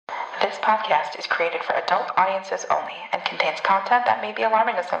This podcast is created for adult audiences only and contains content that may be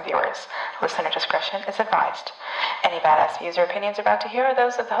alarming to some viewers. Listener discretion is advised. Any badass views or opinions you're about to hear are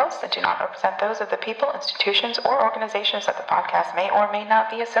those of the hosts and do not represent those of the people, institutions, or organizations that the podcast may or may not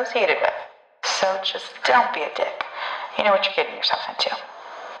be associated with. So just don't be a dick. You know what you're getting yourself into.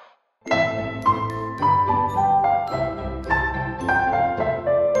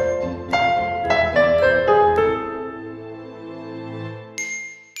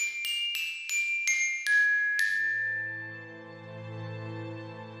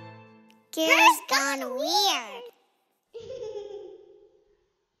 Girls Gone Weird.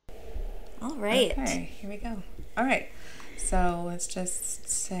 All right. Okay, here we go. All right. So let's just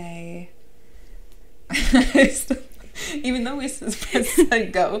say, even though we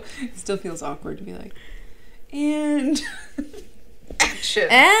said go, it still feels awkward to be like, and action.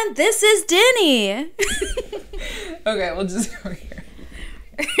 And this is Dini. Okay, we'll just go here.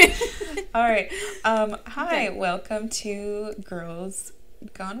 All right. Hi, welcome to Girls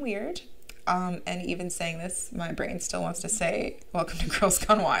Gone Weird. And even saying this, my brain still wants to say, welcome to Girls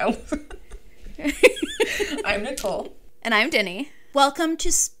Gone Wild. I'm Nicole. And I'm Dini. Welcome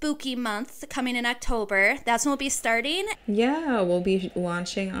to Spooky Month coming in October. That's when we'll be starting. Yeah, we'll be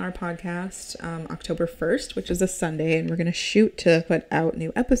launching our podcast October 1st, which is a Sunday, and we're going to shoot to put out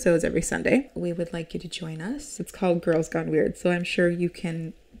new episodes every Sunday. We would like you to join us. It's called Girls Gone Weird, so I'm sure you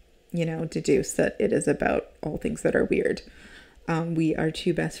can, deduce that it is about all things that are weird. We are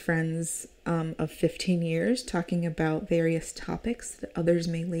two best friends of 15 years talking about various topics that others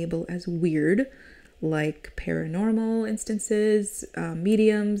may label as weird, like paranormal instances,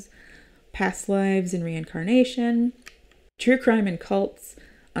 mediums, past lives and reincarnation, true crime and cults,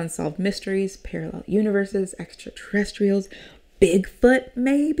 unsolved mysteries, parallel universes, extraterrestrials, Bigfoot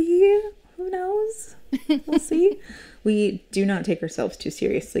maybe, who knows? We'll see. We do not take ourselves too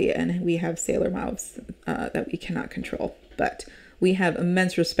seriously, and we have sailor mouths that we cannot control, but we have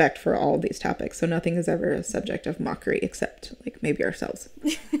immense respect for all of these topics, so nothing is ever a subject of mockery except maybe ourselves.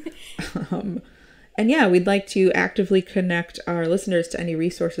 And yeah, we'd like to actively connect our listeners to any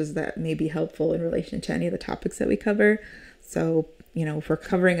resources that may be helpful in relation to any of the topics that we cover. So, if we're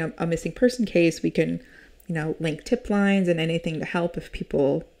covering a missing person case, we can, link tip lines and anything to help if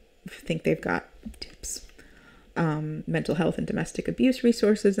people think they've got tips. Mental health and domestic abuse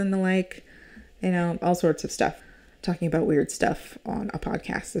resources and the like, all sorts of stuff. Talking about weird stuff on a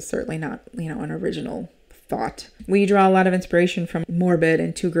podcast is certainly not, an original thought. We draw a lot of inspiration from Morbid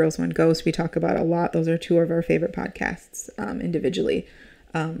and Two Girls, One Ghost. We talk about a lot. Those are two of our favorite podcasts individually.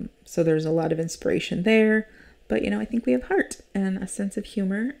 So there's a lot of inspiration there. But, I think we have heart and a sense of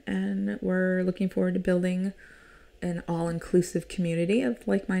humor, and we're looking forward to building an all-inclusive community of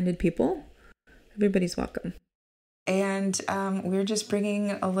like-minded people. Everybody's welcome. And we're just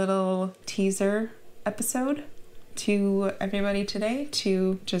bringing a little teaser episode to everybody today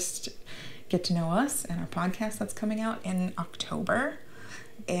to just get to know us and our podcast that's coming out in October.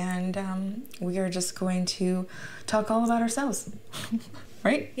 And we are just going to talk all about ourselves.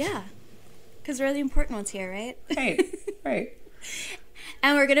 Right? Yeah. Because we're the important ones here, right? Right.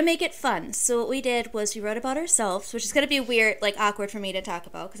 And we're going to make it fun. So what we did was we wrote about ourselves, which is going to be weird, awkward for me to talk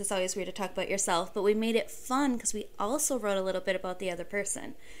about because it's always weird to talk about yourself. But we made it fun because we also wrote a little bit about the other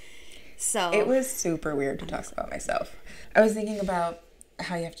person. So it was super weird to talk about myself. I was thinking about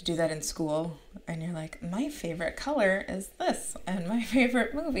how you have to do that in school, and you're like, my favorite color is this, and my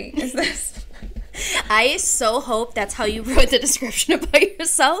favorite movie is this. I so hope that's how you wrote the description about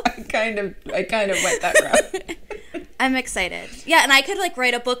yourself. I kind of went that route. I'm excited. Yeah, and I could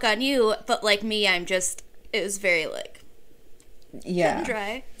write a book on you, but me, it was very cut and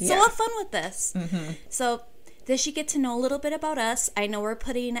dry. So we'll have fun with this. Mm-hmm. So this you get to know a little bit about us. I know we're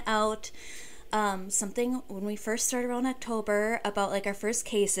putting out something when we first start around October about our first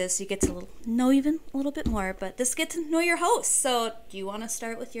cases, so you get to know even a little bit more, but this get to know your host. So do you want to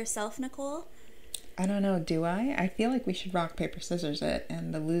start with yourself, Nicole? I don't know, do I? I feel like we should rock, paper, scissors it,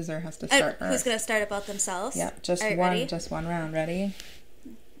 and the loser has to start first. Who's going to start about themselves? Yeah, just one round. Ready?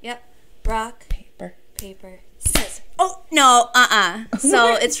 Yep. Rock, paper, scissors. Oh, no,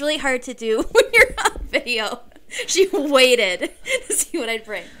 So it's really hard to do when you're on video. She waited to see what I'd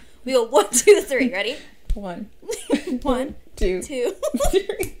bring. We go 1, 2, 3. Ready? 1. 1, 2, 3.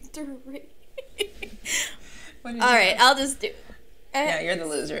 All right, I'll just do. Yeah, you're the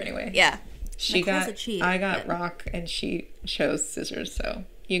loser anyway. Yeah. I got rock, and she chose scissors, so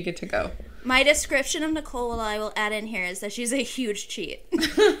you get to go. My description of Nicole, I will add in here, is that she's a huge cheat.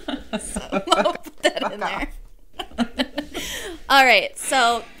 So I'll put that in there. All right,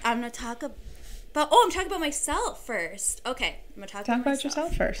 so I'm going to talk But, I'm talking about myself first. Okay, I'm going to talk about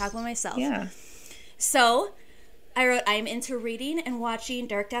yourself first. Talk about myself. Yeah. So, I wrote, I'm into reading and watching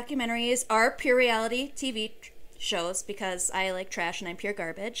dark documentaries or pure reality TV shows because I like trash and I'm pure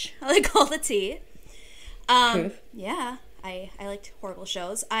garbage. I like all the tea. Truth. Yeah, I liked horrible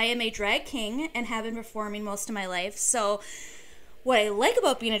shows. I am a drag king and have been performing most of my life. So, what I like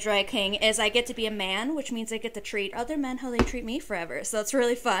about being a drag king is I get to be a man, which means I get to treat other men how they treat me forever. So, it's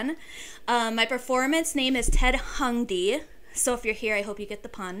really fun. My performance name is Ted Hungdy. So, if you're here, I hope you get the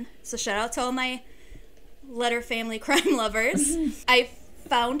pun. So, shout out to all my letter family crime lovers. I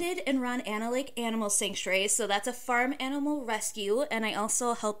founded and run Anna Lake Animal Sanctuary, so that's a farm animal rescue, and I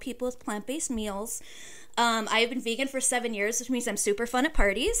also help people with plant-based meals. I've been vegan for 7 years, which means I'm super fun at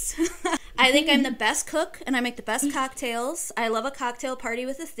parties. I think I'm the best cook, and I make the best cocktails. I love a cocktail party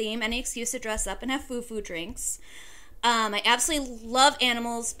with a theme, any excuse to dress up and have foo-foo drinks. I absolutely love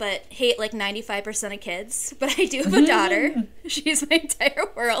animals, but hate like 95% of kids. But I do have a daughter. She's my entire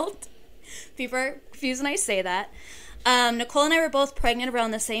world. People are confused when I say that. Nicole and I were both pregnant around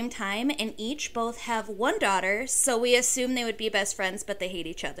the same time, and both have one daughter, so we assume they would be best friends, but they hate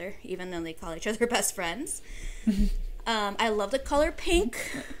each other, even though they call each other best friends. I love the color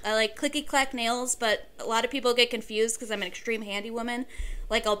pink. I like clicky-clack nails, but a lot of people get confused because I'm an extreme handy woman.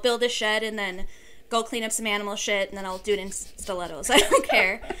 Like, I'll build a shed and then go clean up some animal shit, and then I'll do it in stilettos. I don't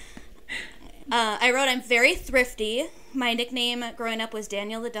care. I wrote, I'm very thrifty. My nickname growing up was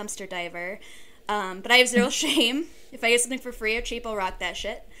Daniel the Dumpster Diver. But I have zero shame. If I get something for free or cheap, I'll rock that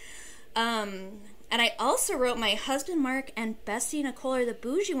shit. And I also wrote, my husband Mark and Bessie Nicole are the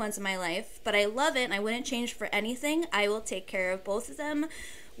bougie ones in my life, but I love it and I wouldn't change for anything. I will take care of both of them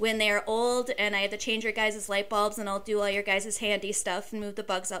when they are old, and I have to change your guys' light bulbs, and I'll do all your guys' handy stuff and move the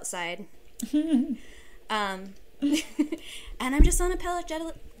bugs outside. And I'm just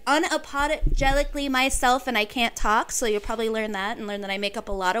unapologetically myself, and I can't talk, so you'll probably learn that and learn that I make up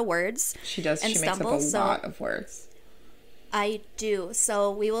a lot of words. She does. She makes up a lot of words. I do.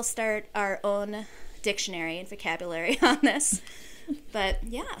 So we will start our own dictionary and vocabulary on this. But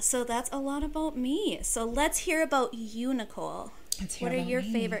yeah, so that's a lot about me. So let's hear about you, Nicole. What are your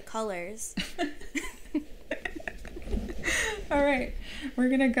favorite colors? All right, we're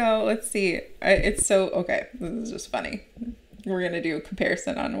gonna go. Let's see. Okay. This is just funny. We're gonna do a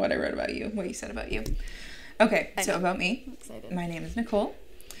comparison on what I wrote about you, what you said about you. Okay, so about me. I'm excited. My name is Nicole.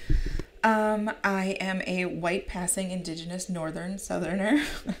 I am a white passing Indigenous Northern Southerner,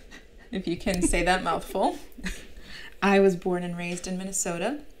 if you can say that mouthful. I was born and raised in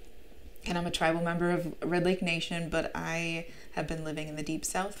Minnesota, and I'm a tribal member of Red Lake Nation, but I have been living in the Deep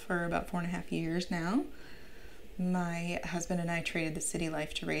South for about 4.5 years now. My husband and I traded the city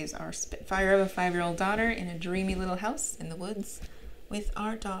life to raise our Spitfire of a 5-year-old daughter in a dreamy little house in the woods with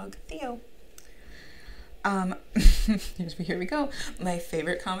our dog, Theo. Here we go. My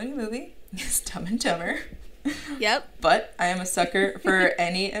favorite comedy movie is Dumb and Dumber. Yep. But I am a sucker for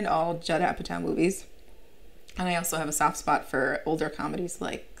any and all Judd Apatow movies. And I also have a soft spot for older comedies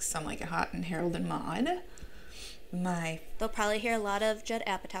like Some Like It Hot and Harold and Maude. They'll probably hear a lot of Judd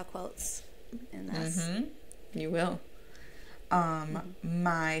Apatow quotes in this. Mm-hmm. You will.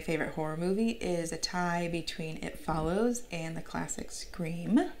 My favorite horror movie is a tie between It Follows and the classic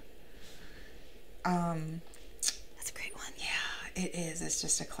Scream. That's a great one. Yeah, it is. It's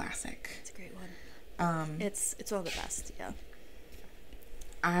just a classic. It's a great one. It's one of the best, yeah.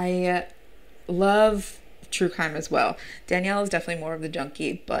 I love true crime as well. Danielle is definitely more of the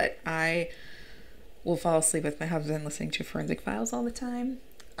junkie, but I will fall asleep with my husband listening to Forensic Files all the time.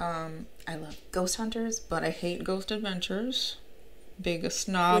 I love ghost hunters, but I hate ghost adventures. Big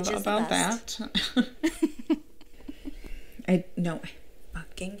snob about that. I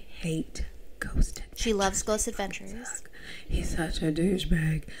fucking hate ghost adventures. She loves ghost adventures. He's such a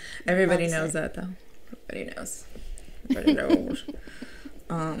douchebag. Everybody knows that, though. Everybody knows. Everybody knows.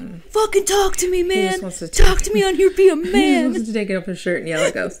 Fucking talk to me, man. Talk to me on here, be a man. He wants to take it off his shirt and yell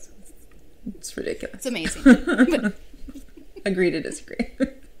at ghosts. It's ridiculous. It's amazing. Agree to disagree.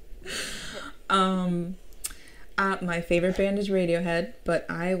 My favorite band is Radiohead, but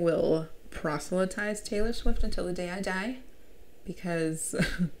I will proselytize Taylor Swift until the day I die, because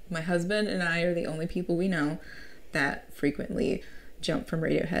my husband and I are the only people we know that frequently jump from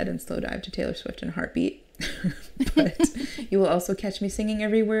Radiohead and slow dive to Taylor Swift in a heartbeat. But you will also catch me singing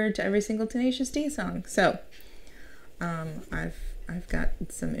every word to every single Tenacious D song. So I've got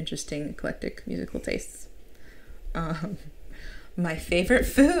some interesting eclectic musical tastes. My favorite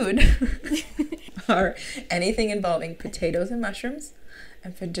food are anything involving potatoes and mushrooms.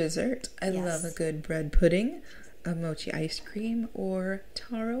 And for dessert, I love a good bread pudding, a mochi ice cream, or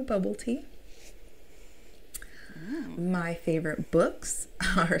taro bubble tea. My favorite books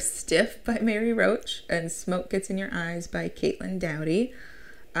are Stiff by Mary Roach and Smoke Gets in Your Eyes by Caitlin Dowdy,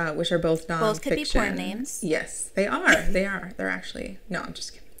 which are both nonfiction. Both could be porn names. Yes, they are. They are. They're actually... No, I'm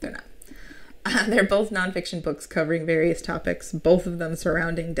just kidding. They're not. They're both nonfiction books covering various topics, both of them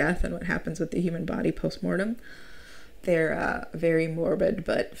surrounding death and what happens with the human body post-mortem. They're very morbid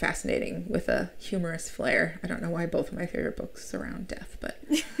but fascinating with a humorous flair. I don't know why both of my favorite books surround death, but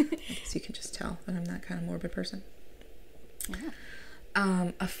I guess you can just tell that I'm that kind of morbid person.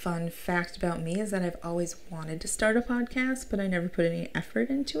 Yeah. A fun fact about me is that I've always wanted to start a podcast, but I never put any effort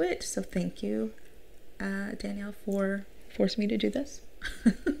into it. So thank you, Danielle, for forcing me to do this.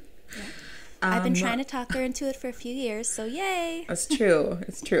 Yeah. I've been trying to talk her into it for a few years, so yay! It's true.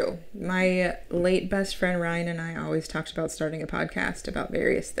 It's true. My late best friend Ryan and I always talked about starting a podcast about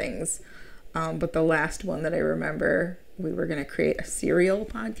various things. But the last one that I remember, we were going to create a cereal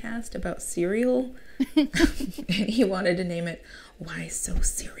podcast about cereal. And he wanted to name it Why So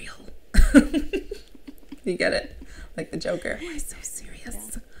Cereal? You get it? Like the Joker. Why so serious?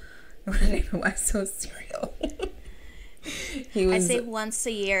 Yeah. I want to name it Why So Cereal? I say once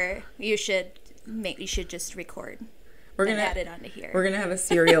a year you should just record. We're gonna add it onto here. We're gonna have a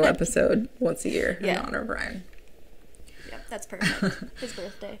serial episode once a year in honor of Ryan. Yep, that's perfect. His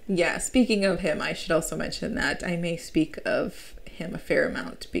birthday. Yeah, speaking of him, I should also mention that I may speak of him a fair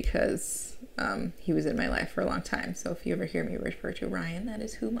amount because he was in my life for a long time. So if you ever hear me refer to Ryan, that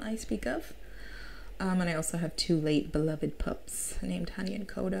is whom I speak of. And I also have 2 late beloved pups named Honey and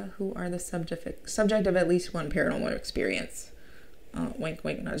Coda, who are the subject of at least one paranormal experience. Wink,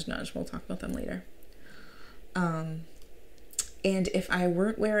 wink, nudge, nudge. We'll talk about them later. And if I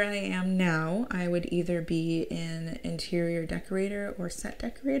weren't where I am now, I would either be an interior decorator or set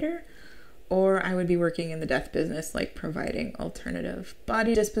decorator, or I would be working in the death business, like providing alternative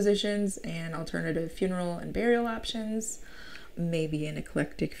body dispositions and alternative funeral and burial options. Maybe an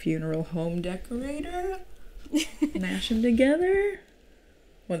eclectic funeral home decorator. Mash them together.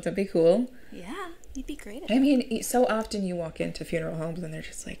 Wouldn't that be cool? Yeah, you'd be great at I mean, so often you walk into funeral homes and they're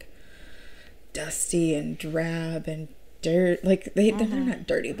just like dusty and drab and dirt. Like they're not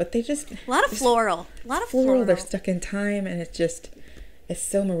dirty, but they just a lot of floral. They're stuck in time, and it's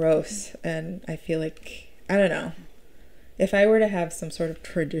so morose. And I feel like, I don't know. If I were to have some sort of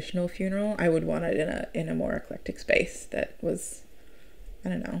traditional funeral, I would want it in a more eclectic space that was, I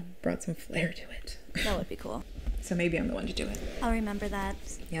don't know, brought some flair to it. That would be cool. So maybe I'm the one to do it. I'll remember that.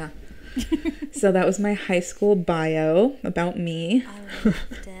 Yeah. So that was my high school bio about me. I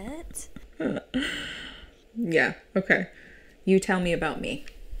loved it. Yeah, okay. You tell me about me.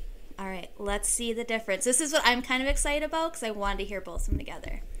 All right, let's see the difference. This is what I'm kind of excited about because I wanted to hear both of them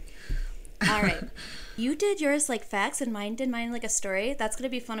together. All right. You did yours like facts and mine did mine like a story. That's going to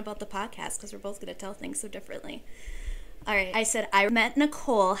be fun about the podcast because we're both going to tell things so differently. All right. I said, I met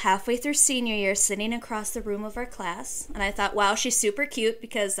Nicole halfway through senior year sitting across the room of our class. And I thought, wow, she's super cute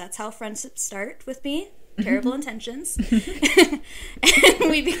because that's how friendships start with me. Terrible intentions. And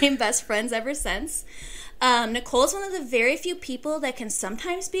we became best friends ever since. Nicole's one of the very few people that can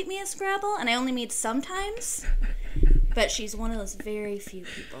sometimes beat me at Scrabble. And I only mean sometimes. But she's one of those very few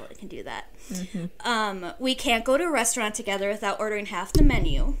people that can do that. Mm-hmm. We can't go to a restaurant together without ordering half the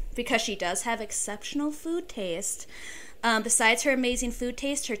menu because she does have exceptional food taste. Besides her amazing food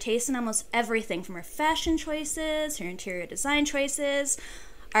taste, her taste in almost everything from her fashion choices, her interior design choices,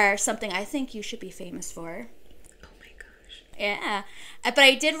 are something I think you should be famous for. Oh my gosh. Yeah. But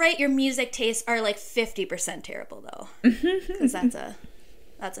I did write your music tastes are like 50% terrible, though. Because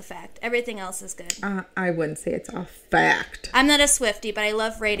that's a fact. Everything else is good. I wouldn't say it's a fact. I'm not a Swiftie, but I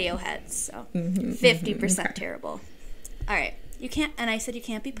love Radiohead, so 50% terrible. All right. You can't, and I said you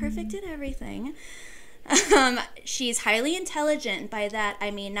can't be perfect at everything. She's highly intelligent. By that,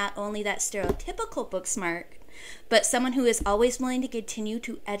 I mean not only that stereotypical book smart, but someone who is always willing to continue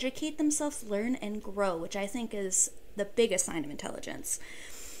to educate themselves, learn, and grow, which I think is the biggest sign of intelligence.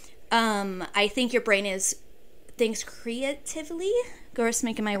 I think your brain thinks creatively. Gross,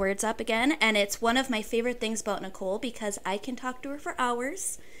 making my words up again. And it's one of my favorite things about Nicole because I can talk to her for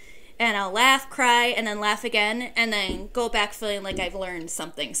hours and I'll laugh, cry, and then laugh again and then go back feeling like I've learned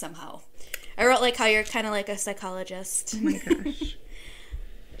something somehow. I wrote like how you're kind of like a psychologist. Oh my gosh.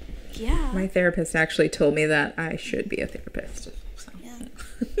 Yeah. My therapist actually told me that I should be a therapist. So. Yeah.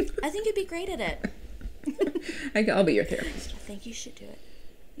 I think you'd be great at it. I'll be your therapist. I think you should do it.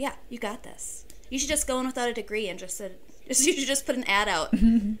 Yeah, you got this. You should just go in without a degree and you should just put an ad out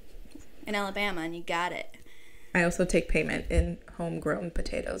in Alabama and you got it. I also take payment in homegrown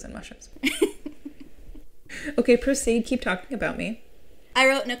potatoes and mushrooms. Okay, proceed. Keep talking about me. I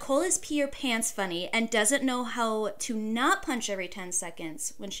wrote, Nichole is pee your pants funny and doesn't know how to not punch every 10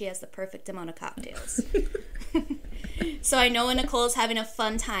 seconds when she has the perfect amount of cocktails. So I know when Nichole is having a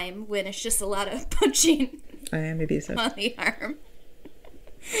fun time when it's just a lot of punching maybe so. on the arm.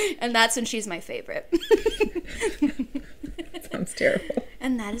 And that's when she's my favorite. Sounds terrible.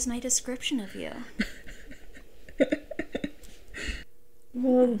 And that is my description of you.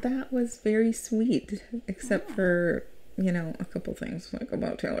 Well, that was very sweet, except for, a couple things like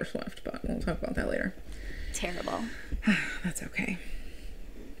about Taylor Swift, but we'll talk about that later. Terrible. That's okay.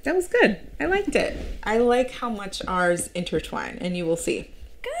 That was good. I liked it. I like how much ours intertwine, and you will see.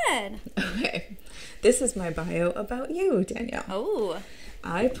 Good. Okay. This is my bio about you, Danielle. Oh.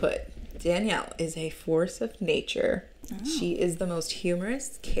 I put, Danielle is a force of nature. Oh. She is the most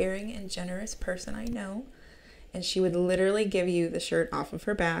humorous, caring, and generous person I know. And she would literally give you the shirt off of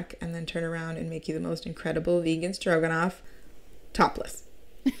her back and then turn around and make you the most incredible vegan stroganoff, topless.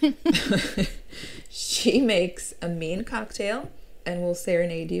 She makes a mean cocktail and will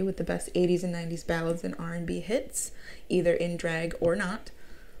serenade you with the best 80s and 90s ballads and R&B hits, either in drag or not,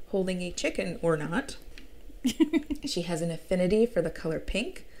 holding a chicken or not. She has an affinity for the color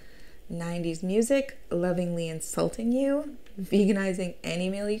pink, 90s music, lovingly insulting you, veganizing any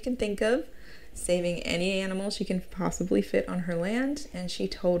meal you can think of, saving any animal she can possibly fit on her land, and she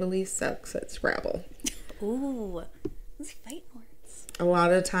totally sucks at Scrabble. Ooh, those fight words. A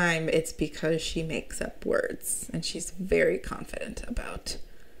lot of the time it's because she makes up words, and she's very confident about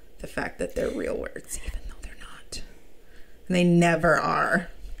the fact that they're real words, even though they're not. And they never are.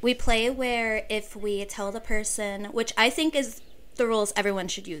 We play where if we tell the person, which I think is the rules everyone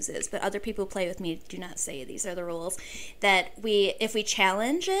should use is, but other people who play with me do not say these are the rules, that if we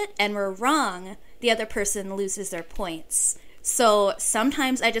challenge it and we're wrong, the other person loses their points. So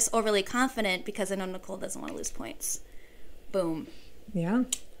sometimes I just overly confident because I know Nichole doesn't want to lose points. Boom. Yeah.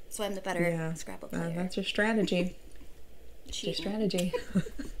 So I'm the better Scrabble player. That's your strategy. That's your strategy.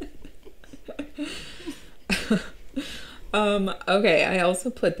 Okay, I also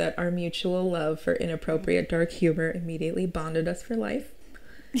put that our mutual love for inappropriate dark humor immediately bonded us for life.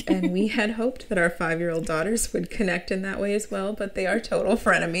 And we had hoped that our 5-year-old daughters would connect in that way as well, but they are total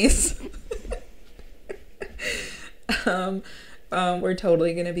frenemies. We're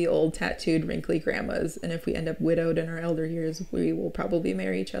totally going to be old, tattooed, wrinkly grandmas, and if we end up widowed in our elder years, we will probably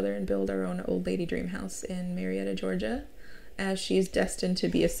marry each other and build our own old lady dream house in Marietta, Georgia, as she's destined to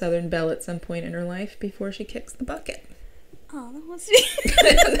be a Southern belle at some point in her life before she kicks the bucket. Oh, that was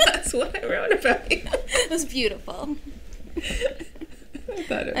That's what I wrote about you. It was beautiful.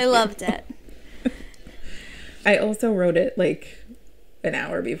 I loved it. I also wrote it like an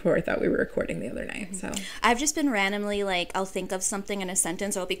hour before I thought we were recording the other night. So I've just been randomly I'll think of something in a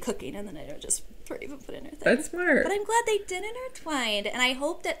sentence, I'll be cooking, and then I don't just even put in her thing. That's smart. But I'm glad they did intertwined, and I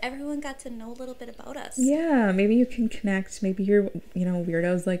hope that everyone got to know a little bit about us. Yeah, maybe you can connect. Maybe you're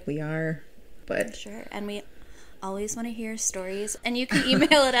weirdos like we are, but sure. And we always want to hear stories, and you can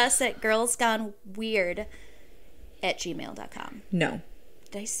email at us at girlsgoneweird@gmail.com. No.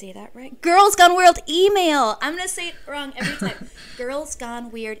 Did I say that right? Girls Gone Weird email. I'm going to say it wrong every time. Girls Gone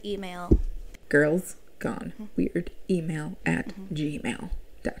Weird email. Girls Gone Weird email at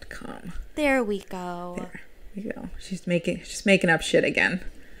gmail.com. There we go. There we go. She's making up shit again.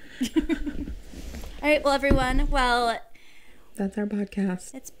 All right, well, everyone, that's our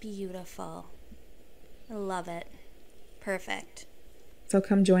podcast. It's beautiful. I love it. Perfect. So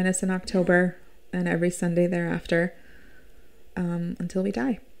come join us in October and every Sunday thereafter until we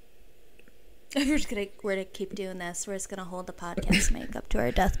die. We're to keep doing this. We're just gonna hold the podcast mic up to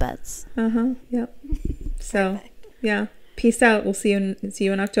our deathbeds. Yep. So perfect. Yeah. Peace out. We'll see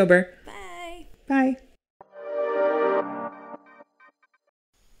you in October. Bye. Bye.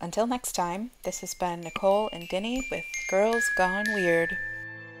 Until next time, this has been Nichole and Dini with Girls Gone Weird.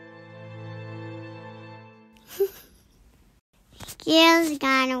 Girls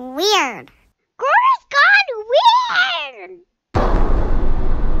Gone Weird.